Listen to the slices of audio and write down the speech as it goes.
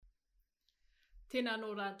Tēnā nō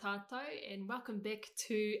rā tātou, and welcome back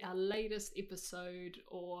to our latest episode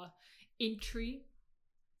or entry,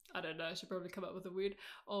 I don't know, I should probably come up with a word,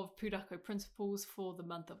 of Pūrākau principles for the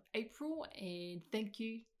month of April. And thank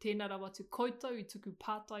you, tēnā rawa tu koutou I tuku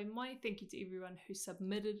pātai mai. Thank you to everyone who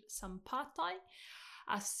submitted some pātai.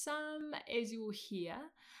 Some, as you'll hear,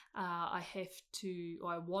 I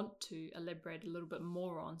want to elaborate a little bit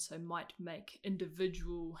more on, so might make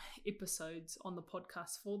individual episodes on the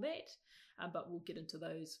podcast for that. But we'll get into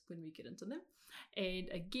those when we get into them. And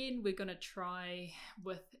again, we're going to try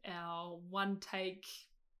with our one take.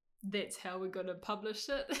 That's how we're going to publish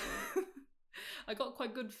it. I got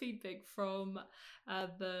quite good feedback from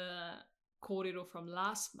the kōrero from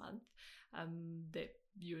last month that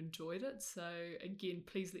you enjoyed it. So again,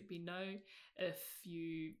 please let me know if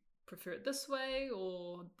you prefer it this way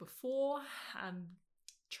or before.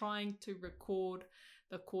 Trying to record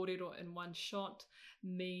the kōrero in one shot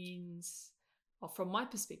means, from my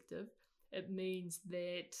perspective, it means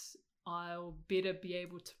that I'll better be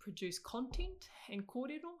able to produce content and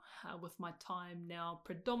kōrero with my time now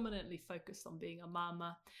predominantly focused on being a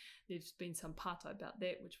māmā. There's been some pātai about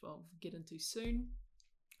that, which we'll get into soon.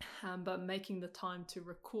 But making the time to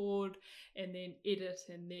record and then edit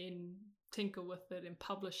and then tinker with it and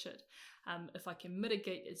publish it. If I can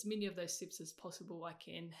mitigate as many of those steps as possible, I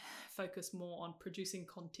can focus more on producing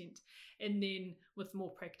content. And then with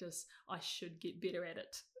more practice, I should get better at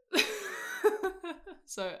it.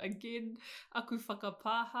 So again, aku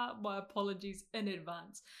whakapāha, my apologies in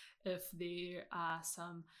advance if there are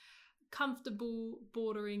some comfortable,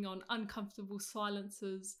 bordering on uncomfortable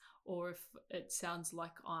silences, or if it sounds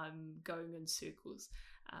like I'm going in circles.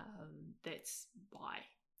 That's why.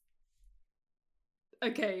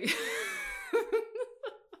 Okay.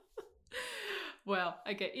 Well,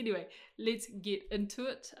 okay, anyway, let's get into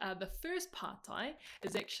it. The first pātai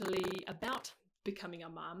is actually about becoming a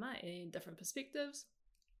māmā and different perspectives.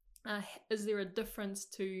 Is there a difference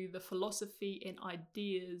to the philosophy and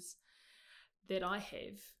ideas that I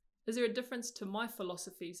have? Is there a difference to my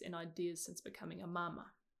philosophies and ideas since becoming a māmā?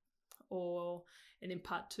 And then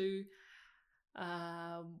part two,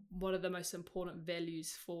 what are the most important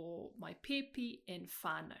values for my pepe and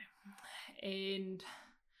whānau? And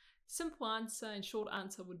simple answer and short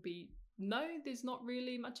answer would be no, there's not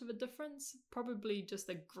really much of a difference. Probably just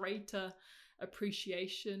a greater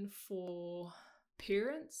appreciation for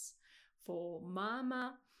parents, for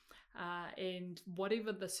māmā, and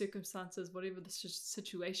whatever the circumstances, whatever the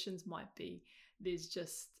situations might be, there's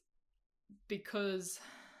just, because,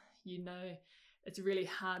 you know, it's really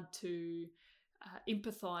hard to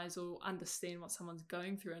empathize or understand what someone's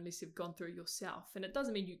going through unless you've gone through it yourself. And it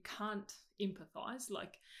doesn't mean you can't empathize.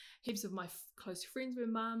 Like, heaps of my close friends were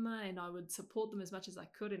māmā and I would support them as much as I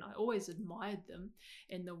could, and I always admired them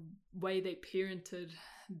and the way they parented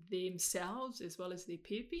themselves as well as their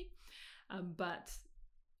pepe. But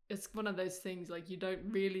it's one of those things, like, you don't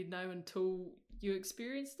really know until you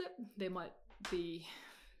experienced it. They might be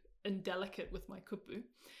indelicate with my kupu.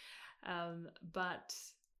 But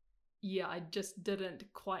yeah, I just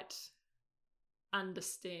didn't quite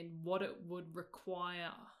understand what it would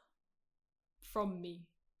require from me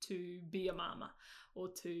to be a māmā, or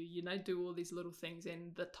to, you know, do all these little things,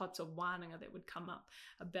 and the types of wānanga that would come up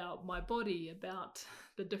about my body, about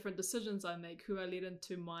the different decisions I make, who I let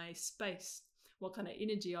into my space, what kind of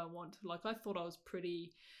energy I want. Like, I thought I was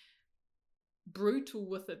pretty brutal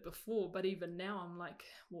with it before, but even now I'm like,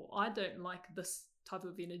 well, I don't like this type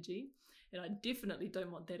of energy, and I definitely don't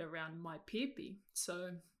want that around my pepe.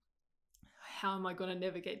 So how am I going to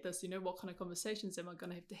navigate this? You know, what kind of conversations am I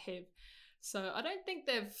going to have? So I don't think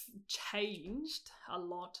they've changed a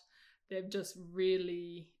lot. They've just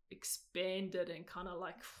really expanded and kind of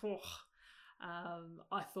like,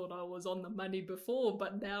 I thought I was on the money before,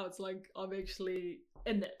 but now it's like I'm actually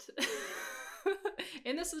in it.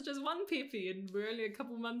 And this is just one pepe and we're only a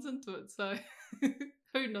couple months into it. So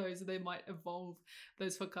who knows, they might evolve.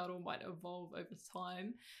 Those whakaro might evolve over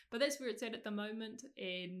time. But that's where it's at the moment.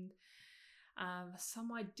 And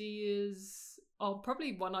some ideas,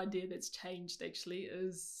 probably one idea that's changed actually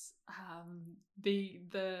is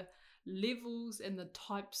the levels and the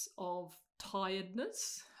types of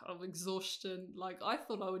tiredness, of exhaustion. Like, I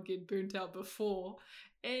thought I would get burnt out before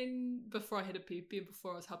I had a pepe and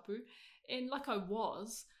before I was hapu, and like I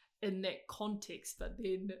was in that context. But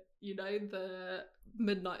then, you know, the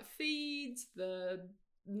midnight feeds, the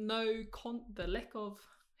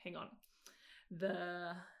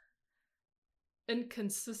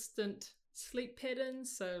inconsistent sleep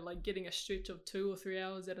patterns, so like getting a stretch of 2 or 3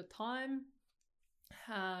 hours at a time,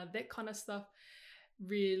 that kind of stuff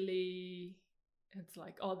really it's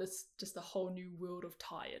like, oh, this just a whole new world of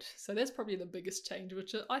tired. So that's probably the biggest change,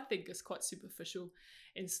 which I think is quite superficial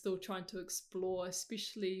and still trying to explore,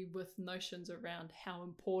 especially with notions around how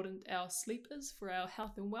important our sleep is for our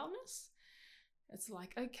health and wellness. It's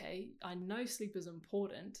like, okay, I know sleep is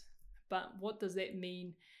important, but what does that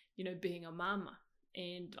mean, being a māmā?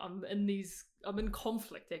 And I'm in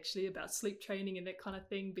conflict actually about sleep training and that kind of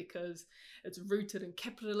thing, because it's rooted in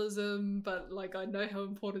capitalism, but like I know how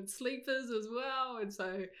important sleep is as well. And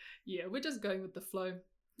so yeah, we're just going with the flow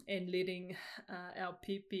and letting our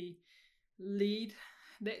pepe lead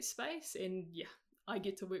that space. And yeah, I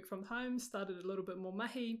get to work from home, started a little bit more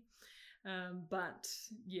mahi, but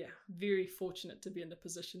yeah, very fortunate to be in the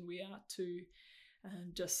position we are to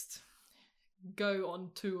just go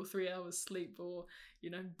on 2 or 3 hours sleep, or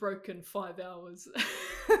broken 5 hours.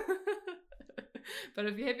 But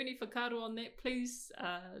if you have any whakaaro on that, please,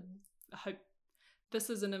 I hope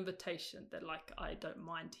this is an invitation that like I don't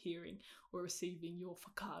mind hearing or receiving your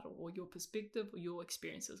whakaaro or your perspective or your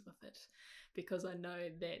experiences with it, because I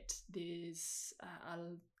know that there's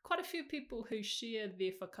quite a few people who share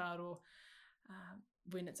their whakaaro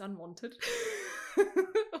when it's unwanted.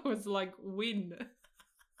 I was like,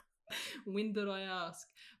 when did I ask?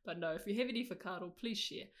 But no, if you have any whakaaro, please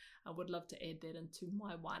share. I would love to add that into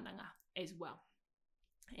my wānanga as well.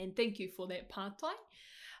 And thank you for that pātai.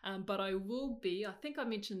 But I will be, I think I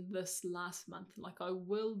mentioned this last month, like I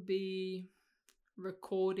will be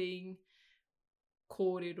recording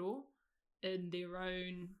kōrero in their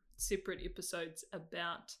own separate episodes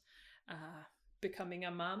about becoming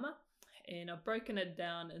a māmā. And I've broken it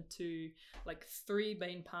down into like 3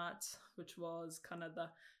 main parts, which was kind of the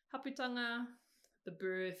haputanga, the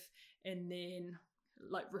birth, and then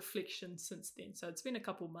like reflection since then. So it's been a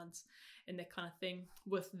couple months and that kind of thing,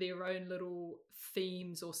 with their own little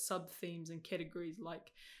themes or sub-themes and categories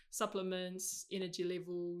like supplements, energy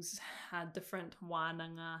levels, different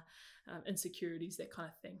wānanga, insecurities, that kind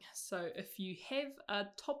of thing. So if you have a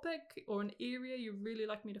topic or an area you really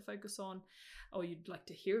like me to focus on or you'd like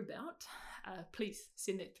to hear about, please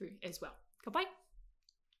send that through as well. Ka pai.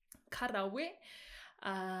 Ka rawe.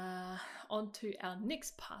 On to our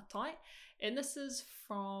next pātai, and this is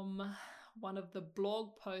from one of the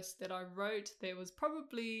blog posts that I wrote. They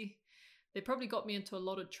probably got me into a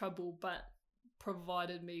lot of trouble, but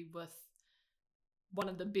provided me with one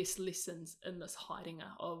of the best lessons in this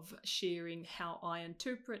haerenga of sharing how I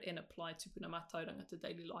interpret and apply tupuna mātauranga to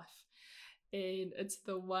daily life. And it's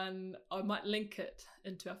the one, I might link it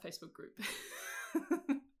into our Facebook group.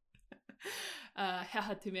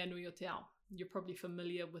 Hea te mea nui o te ao. You're probably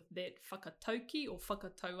familiar with that whakatauki or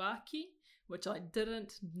whakatauāki, which I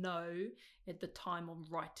didn't know at the time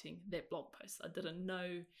of writing that blog post. I didn't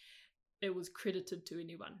know it was credited to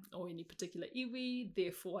anyone or any particular iwi,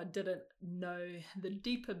 therefore I didn't know the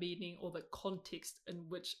deeper meaning or the context in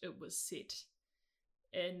which it was set.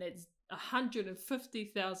 And that's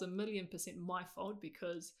 150,000 million% my fault,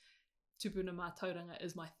 because tupuna mātauranga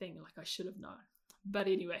is my thing, like I should have known. But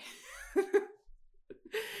anyway,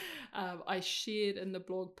 I shared in the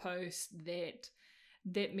blog post that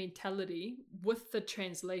mentality with the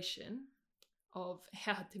translation of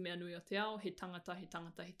hea te mea nui o te ao, he tangata, he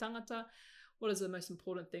tangata, he tangata. What is the most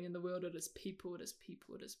important thing in the world? It is people, it is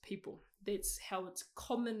people, it is people. That's how it's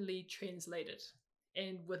commonly translated.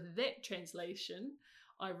 And with that translation,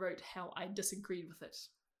 I wrote how I disagreed with it,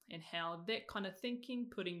 and how that kind of thinking,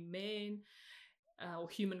 putting man or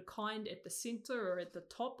humankind at the center or at the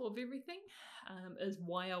top of everything, is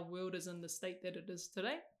why our world is in the state that it is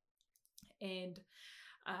today. And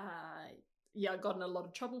I got in a lot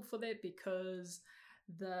of trouble for that, because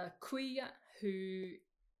the kuia who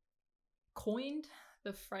coined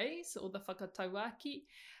the phrase or the whakatauāki,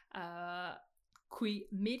 kui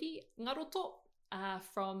meri ngaroto,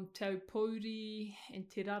 from Te Aupōuri and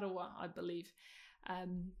Te Rarawa, I believe,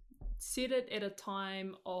 said it at a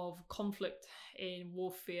time of conflict and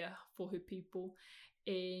warfare for her people.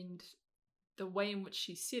 And the way in which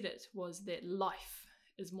she said it was that life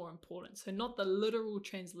is more important. So not the literal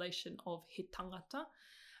translation of he tangata,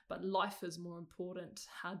 but life is more important.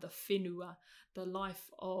 The whenua, the life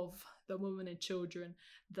of the women and children,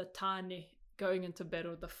 the tāne going into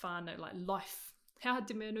battle, the whānau, like life. Hea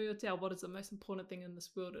te mea nui o te ao, what is the most important thing in this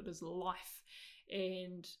world? It is life.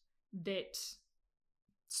 And that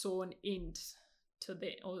saw an end to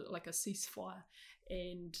that, or like a ceasefire.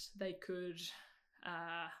 And they could,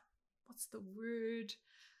 what's the word?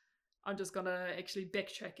 I'm just going to actually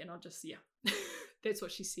backtrack and I'll just, that's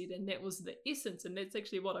what she said. And that was the essence. And that's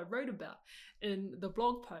actually what I wrote about in the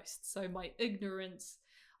blog post. So my ignorance,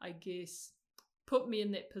 I guess, put me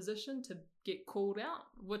in that position to get called out,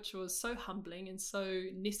 which was so humbling and so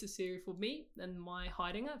necessary for me in my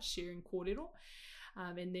haerenga of sharing kōrero.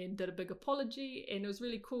 And then did a big apology, and it was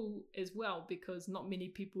really cool as well because not many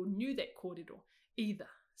people knew that kōrero either.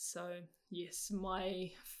 So yes,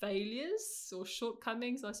 my failures or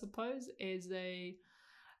shortcomings, I suppose, as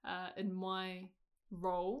in my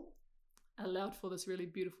role allowed for this really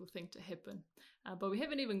beautiful thing to happen. But we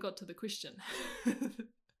haven't even got to the question.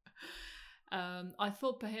 I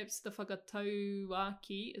thought perhaps the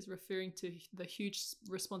whakatauāki is referring to the huge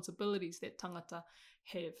responsibilities that tangata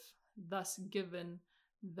have, thus given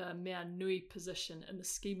the mea nui position in the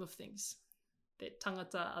scheme of things, that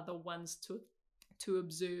tangata are the ones to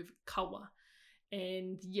observe kawa.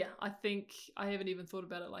 And yeah, I think I haven't even thought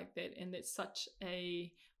about it like that, and that's such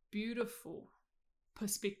a beautiful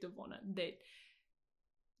perspective on it, that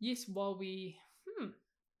yes, while we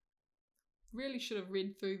really should have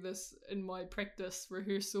read through this in my practice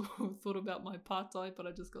rehearsal, thought about my pātai, but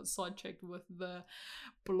I just got sidetracked with the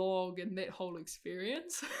blog and that whole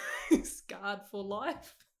experience. Scarred for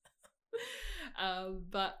life.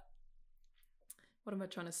 But what am I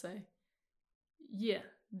trying to say? Yeah,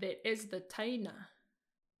 that as the teina,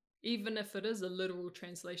 even if it is a literal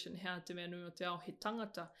translation, hea te mea nui o te ao he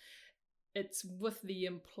tangata, it's with the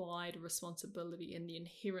implied responsibility and the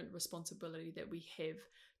inherent responsibility that we have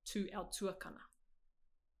to our tuakana.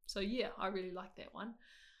 So yeah, I really like that one.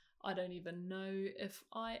 I don't even know if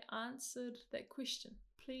I answered that question.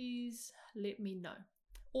 Please let me know.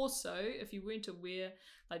 Also, if you weren't aware,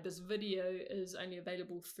 like this video is only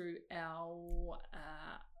available through our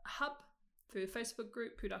hub, through the Facebook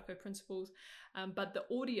group, Pūrākau Principles, but the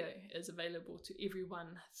audio is available to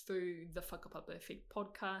everyone through the Whakapapa Effect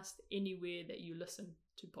podcast, anywhere that you listen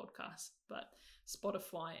to podcasts, but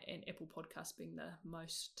Spotify and Apple Podcasts being the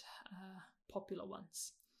most popular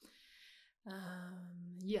ones.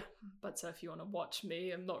 Yeah, but so if you want to watch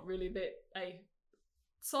me, I'm not really that.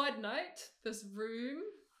 Side note, this room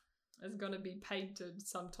is going to be painted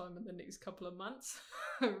sometime in the next couple of months.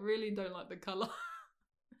 I really don't like the colour.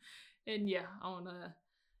 And yeah, I want to,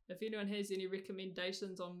 if anyone has any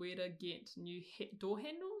recommendations on where to get new door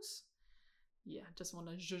handles, yeah, just want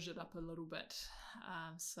to zhuzh it up a little bit.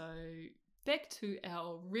 So back to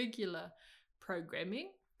our regular programming.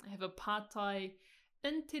 I have a pātai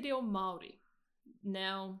in te reo Māori.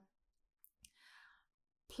 Now,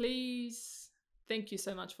 please, thank you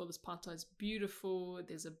so much for this pātai. It's beautiful.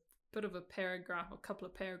 There's a bit of a paragraph, a couple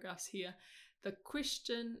of paragraphs here. The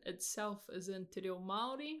question itself is in te reo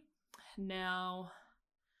Māori. Now,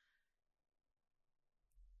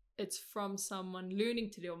 it's from someone learning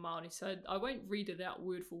te reo Māori, so I won't read it out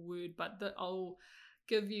word for word, but I'll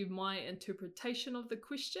give you my interpretation of the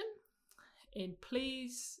question. And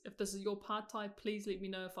please, if this is your pātai, please let me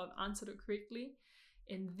know if I've answered it correctly.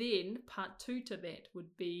 And then part 2 to that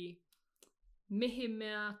would be mehe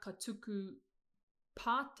mea ka tuku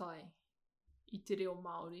pātai i te reo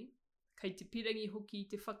Māori, kei te pirangi hoki i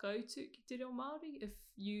te whakautu ki te reo Māori. If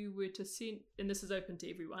you were to send, and this is open to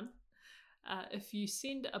everyone, if you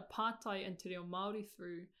send a pātai in te reo Māori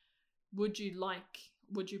through, would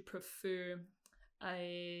you prefer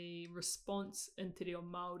a response in te reo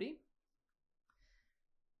Māori?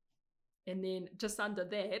 And then just under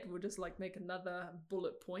that, we'll just like make another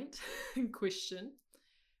bullet point question.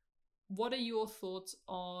 What are your thoughts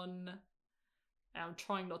on, I'm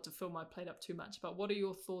trying not to fill my plate up too much, but what are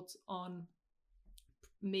your thoughts on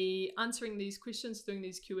me answering these questions, doing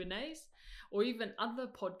these Q&As, or even other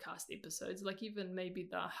podcast episodes, like even maybe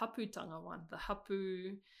the haputanga one, the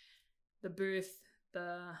hapu, the birth,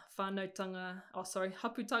 the whānautanga,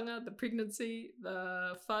 haputanga, the pregnancy,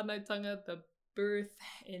 the whānautanga, the birth,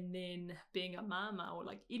 and then being a māmā, or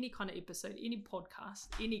like any kind of episode, any podcast,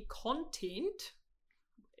 any content.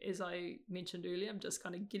 As I mentioned earlier, I'm just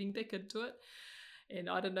kind of getting back into it. And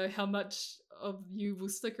I don't know how much of you will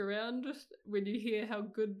stick around when you hear how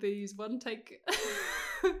good these one take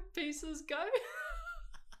pieces go.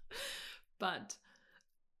 But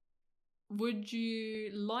would you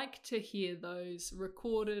like to hear those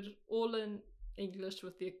recorded all in English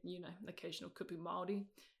with the, occasional kupu Māori?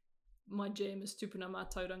 My jam is tupuna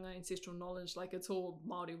mātauranga, ancestral knowledge, like it's all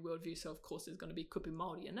Māori worldview, so of course there's going to be kupu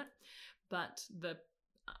Māori in it. But the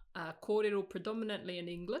kōrero predominantly in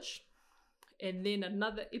English, and then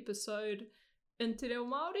another episode in te reo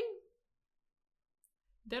Māori.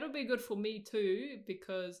 That'll be good for me too,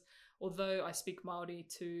 because although I speak Māori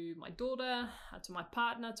to my daughter, to my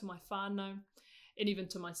partner, to my whānau, and even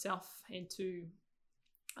to myself, and to,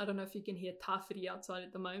 I don't know if you can hear tāwhiri outside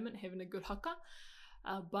at the moment, having a good haka,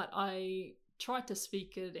 but I try to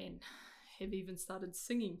speak it and have even started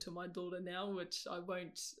singing to my daughter now, which I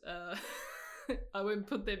won't I won't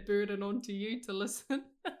put that burden onto you to listen.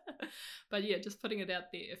 But yeah, just putting it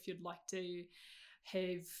out there if you'd like to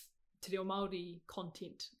have Te Reo Māori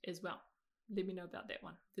content as well. Let me know about that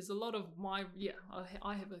one. There's a lot of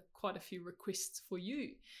I have quite a few requests for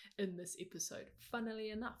you in this episode,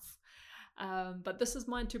 funnily enough. But this is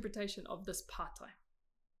my interpretation of this pātai.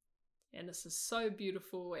 And this is so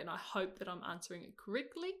beautiful, and I hope that I'm answering it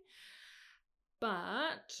correctly.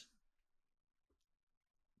 But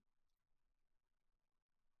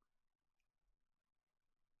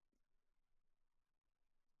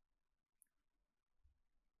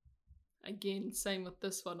again, same with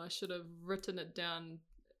this one. I should have written it down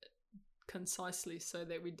concisely so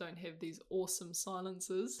that we don't have these awesome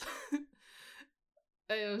silences.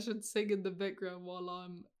 I should sing in the background while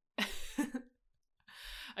I'm...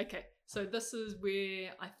 Okay, so this is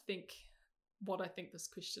where what I think this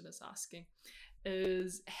question is asking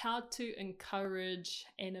is how to encourage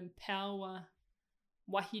and empower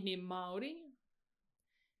wāhine Māori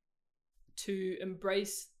to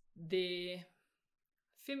embrace their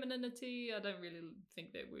femininity. I don't really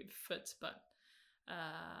think that word fits, but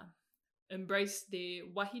embrace their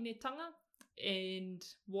wahinetanga, and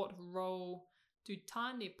what role do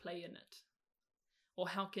tāne play in it? Or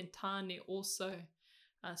how can tāne also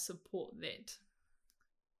support that?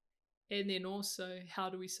 And then also, how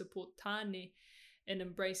do we support tāne in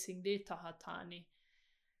embracing their taha tāne?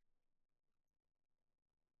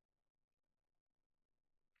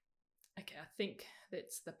 Okay, I think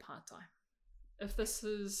that's the pātai. If this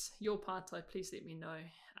is your pātai, please let me know.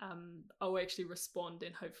 I'll actually respond,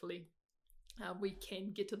 and hopefully we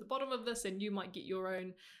can get to the bottom of this, and you might get your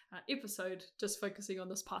own episode just focusing on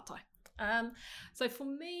this pātai. So for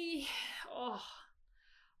me,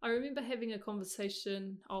 I remember having a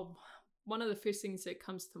conversation. One of the first things that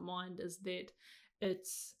comes to mind is that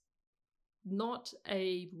it's not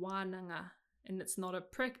a wānanga, and it's not a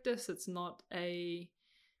practice. It's not I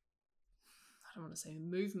don't want to say a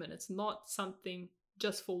movement. It's not something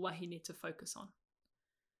just for wāhine to focus on.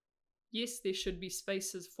 Yes, there should be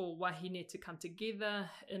spaces for wāhine to come together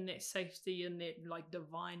in that safety, in that like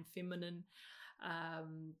divine feminine,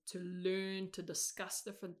 to learn, to discuss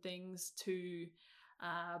different things, to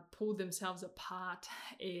pull themselves apart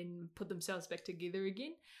and put themselves back together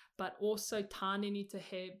again. But also tāne need to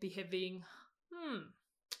be having,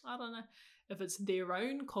 I don't know if it's their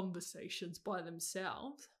own conversations by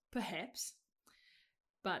themselves, perhaps,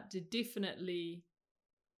 but definitely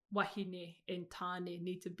wāhine and tāne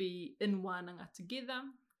need to be in wānanga together.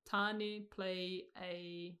 Tāne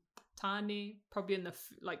probably in the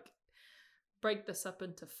break this up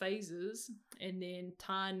into phases, and then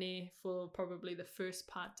tāne for probably the first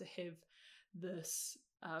part to have this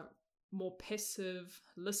more passive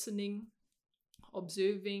listening,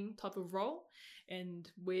 observing type of role,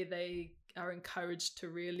 and where they are encouraged to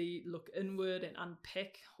really look inward and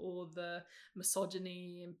unpack all the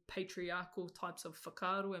misogyny and patriarchal types of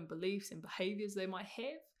whakaaro and beliefs and behaviours they might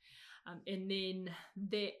have, and then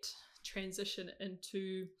that transition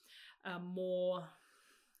into more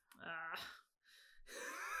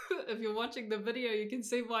if you're watching the video, you can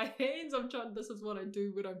see my hands. This is what I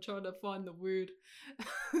do when I'm trying to find the word.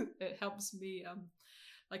 It helps me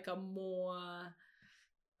like a more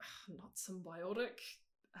not symbiotic,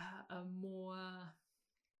 a more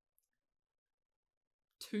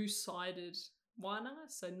two-sided wānanga.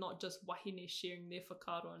 So not just wāhine sharing their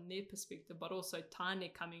whakaaro and their perspective, but also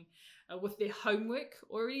tāne coming with their homework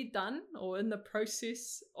already done or in the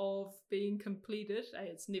process of being completed.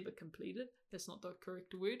 It's never completed. That's not the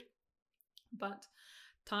correct word. But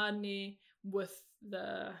tāne with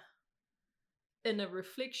the inner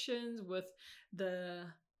reflections, with the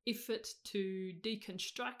effort to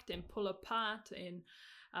deconstruct and pull apart, and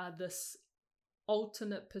this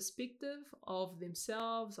alternate perspective of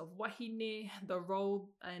themselves, of wāhine, the role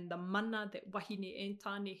and the mana that wāhine and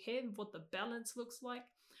tāne have, what the balance looks like,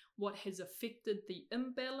 what has affected the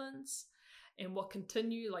imbalance, and what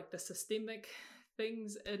continue, like the systemic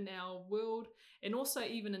things in our world, and also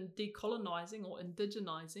even in decolonizing or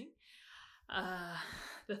indigenizing,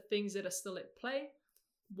 the things that are still at play,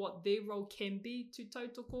 what their role can be to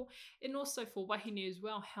tautoko, and also for wāhine as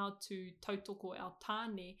well, how to tautoko our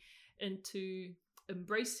tāne into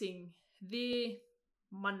embracing their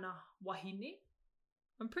mana wāhine.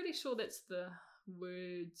 I'm pretty sure that's the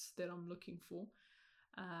words that I'm looking for.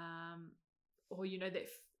 Or, that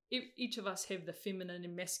each of us have the feminine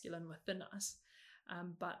and masculine within us.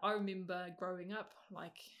 But I remember growing up,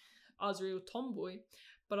 like, I was a real tomboy,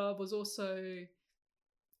 but I was also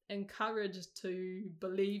encouraged to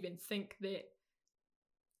believe and think that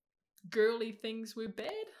girly things were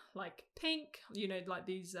bad, like pink, like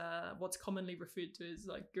these, what's commonly referred to as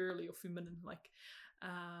like girly or feminine, like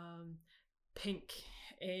pink,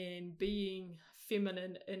 and being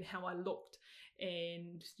feminine in how I looked,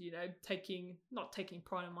 and not taking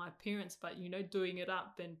pride in my appearance, but doing it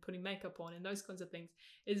up and putting makeup on and those kinds of things,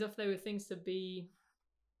 as if they were things to be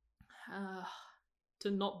to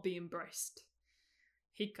not be embraced.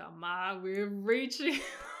 Hika ma, we're reaching,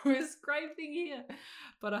 we're scraping here,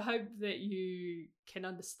 but I hope that you can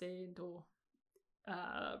understand or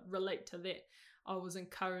relate to that. I was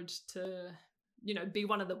encouraged to be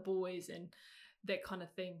one of the boys and that kind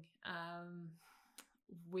of thing.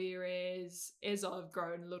 Whereas as I've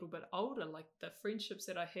grown a little bit older, like the friendships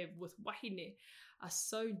that I have with wāhine are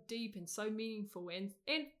so deep and so meaningful, and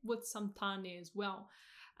with some tāne as well.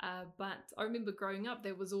 But I remember growing up,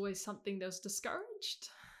 there was always something that was discouraged,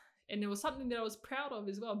 and there was something that I was proud of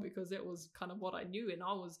as well, because that was kind of what I knew, and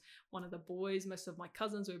I was one of the boys. Most of my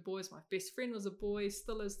cousins were boys. My best friend was a boy,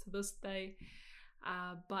 still is to this day.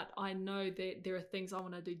 But I know that there are things I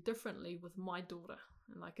want to do differently with my daughter.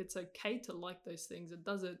 And like, it's okay to like those things. It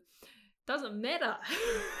doesn't matter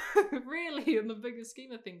really in the bigger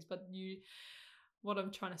scheme of things. But what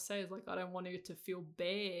I'm trying to say is, like, I don't want her to feel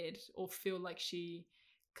bad or feel like she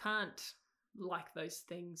can't like those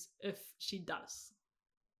things if she does.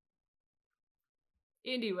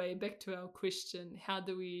 Anyway, back to our question. How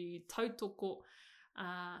do we tautoko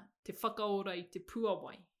te whakaora I te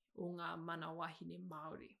puawai o ngā mana wāhine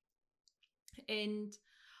Māori? And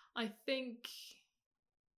I think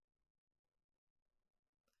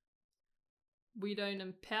we don't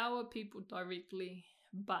empower people directly,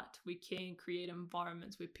 but we can create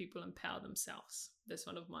environments where people empower themselves. That's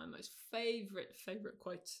one of my most favorite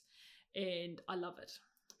quotes, and I love it,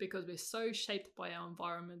 because we're so shaped by our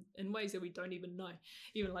environment in ways that we don't even know.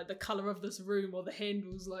 Even like the color of this room or the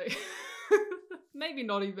handles, like maybe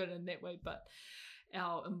not even in that way, but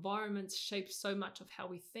our environments shape so much of how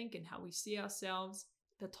we think and how we see ourselves,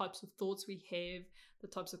 the types of thoughts we have, the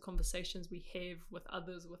types of conversations we have with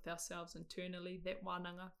others, with ourselves internally, that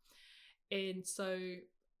wānanga. And so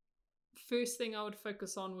first thing I would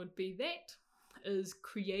focus on would be that, is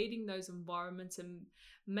creating those environments and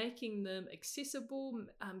making them accessible,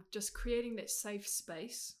 just creating that safe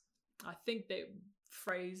space. I think that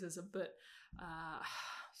phrase is a bit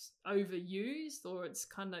overused, or it's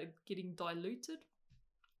kind of getting diluted,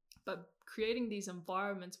 but creating these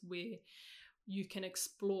environments where you can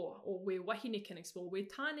explore, or where wāhine can explore, where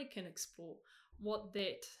tāne can explore what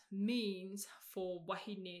that means for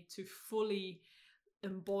wāhine to fully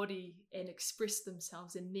embody and express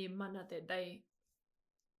themselves in their mana that they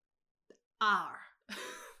are.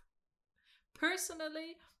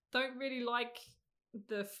 Personally, don't really like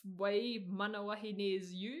the way mana wāhine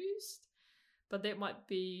is used, but that might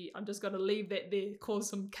be, I'm just going to leave that there, cause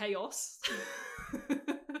some chaos.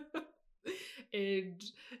 And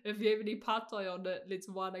if you have any pātai on it, let's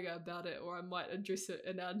wānanga about it, or I might address it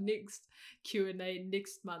in our next Q&A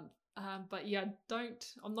next month. But yeah,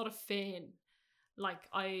 I'm not a fan. Like,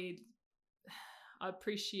 I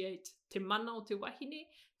appreciate te mana o te wāhine,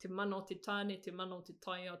 te mana o te tāne, te mana o te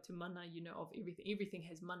taia, te mana, of everything. Everything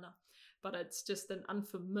has mana, but it's just an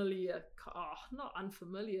unfamiliar, not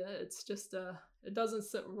unfamiliar, it's just it doesn't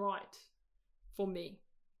sit right for me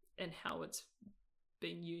and how it's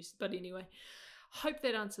being used. But anyway, hope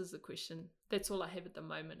that answers the question. That's all I have at the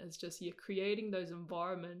moment, is just creating those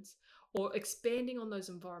environments or expanding on those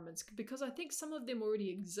environments, because I think some of them already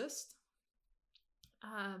exist.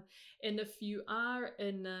 And if you are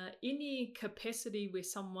in any capacity where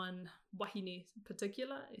someone, wāhine in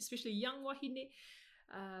particular, especially young wāhine,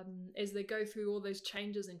 as they go through all those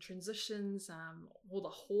changes and transitions, all the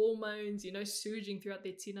hormones, surging throughout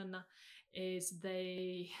their tinana, as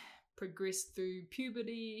they progress through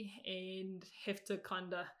puberty and have to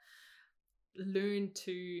kind of learn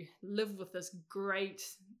to live with this great,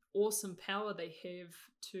 awesome power they have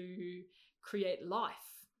to create life,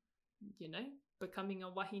 becoming a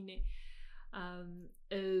wāhine,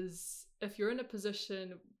 is, if you're in a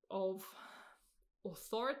position of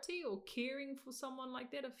authority or caring for someone like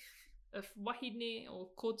that, if wāhine or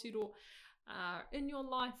kōtiro are in your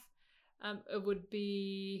life, it would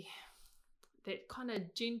be that kind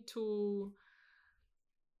of gentle,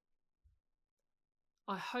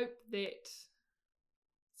 I hope that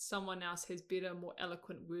someone else has better, more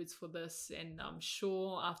eloquent words for this, and I'm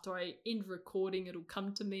sure after I end recording it'll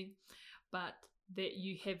come to me, but that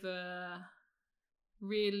you have a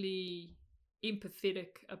really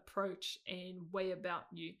empathetic approach and way about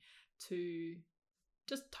you to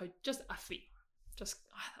just awhi. Just,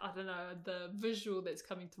 I don't know, the visual that's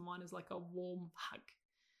coming to mind is like a warm hug.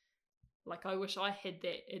 Like, I wish I had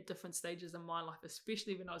that at different stages in my life,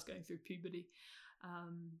 especially when I was going through puberty.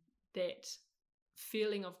 That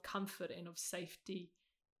feeling of comfort and of safety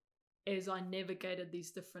as I navigated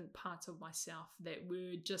these different parts of myself that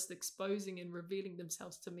were just exposing and revealing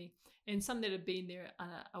themselves to me, and some that had been there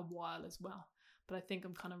a while as well. But I think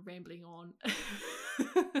I'm kind of rambling on.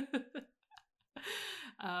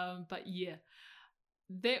 But yeah,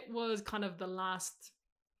 that was kind of the last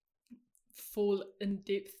full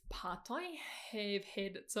in-depth partai. Have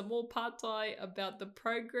had some more partai about the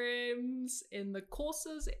programs and the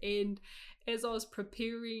courses, and as I was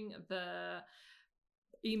preparing the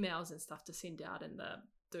emails and stuff to send out and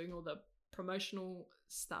doing all the promotional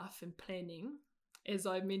stuff and planning, as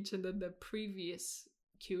I mentioned in the previous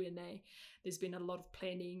Q&A, there's been a lot of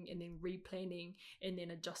planning and then replanning and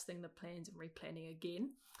then adjusting the plans and replanning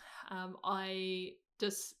again. I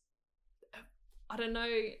don't know,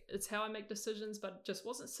 it's how I make decisions, but it just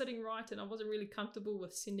wasn't sitting right and I wasn't really comfortable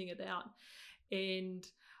with sending it out. And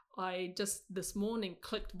I just this morning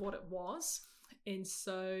clicked what it was. And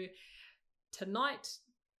so tonight,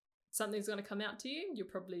 something's going to come out to you. You'll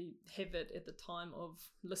probably have it at the time of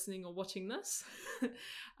listening or watching this.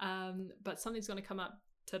 But something's going to come up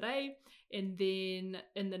today, and then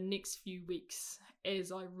in the next few weeks,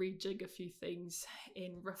 as I rejig a few things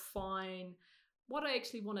and refine what I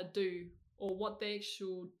actually want to do, or what the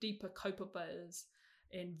actual deeper kaupapa is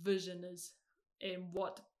and vision is, and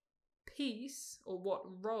what piece or what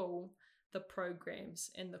role the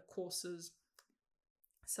programs and the courses,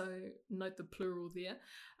 so note the plural there,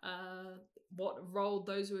 what role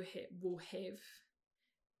those will have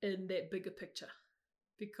in that bigger picture.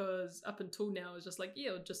 Because up until now, it's just like,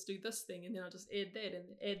 yeah, I'll just do this thing, and then I'll just add that and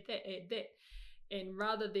add that. And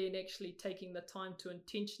rather than actually taking the time to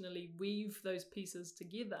intentionally weave those pieces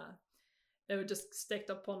together, they were just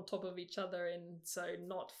stacked up on top of each other, and so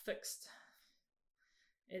not fixed.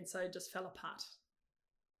 And so it just fell apart.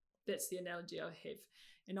 That's the analogy I have.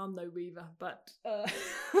 And I'm no weaver, but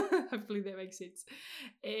hopefully that makes sense.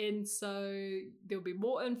 And so there'll be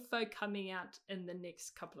more info coming out in the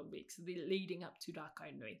next couple of weeks, leading up to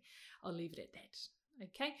Pūrākau Nui. I'll leave it at that.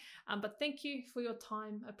 Okay, but thank you for your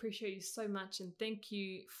time. I appreciate you so much, and thank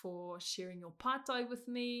you for sharing your partai with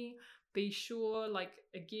me. Be sure, like,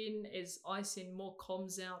 again, as I send more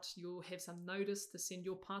comms out, you'll have some notice to send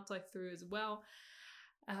your partai through as well.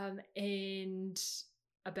 And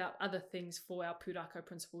about other things for our Pūrākau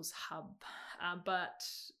Principles Hub. But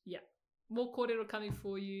yeah, more kōrero coming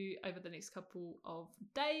for you over the next couple of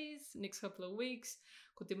days, next couple of weeks.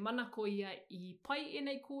 Ko te mana ko ia I pai e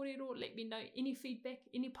nei kōrero. Let me know any feedback,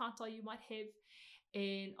 any partai you might have,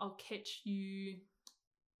 and I'll catch you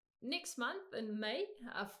next month in May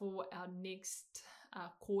for our next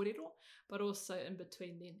kōrero, but also in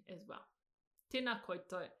between then as well. Tēnā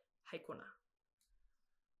koutou, hei kona.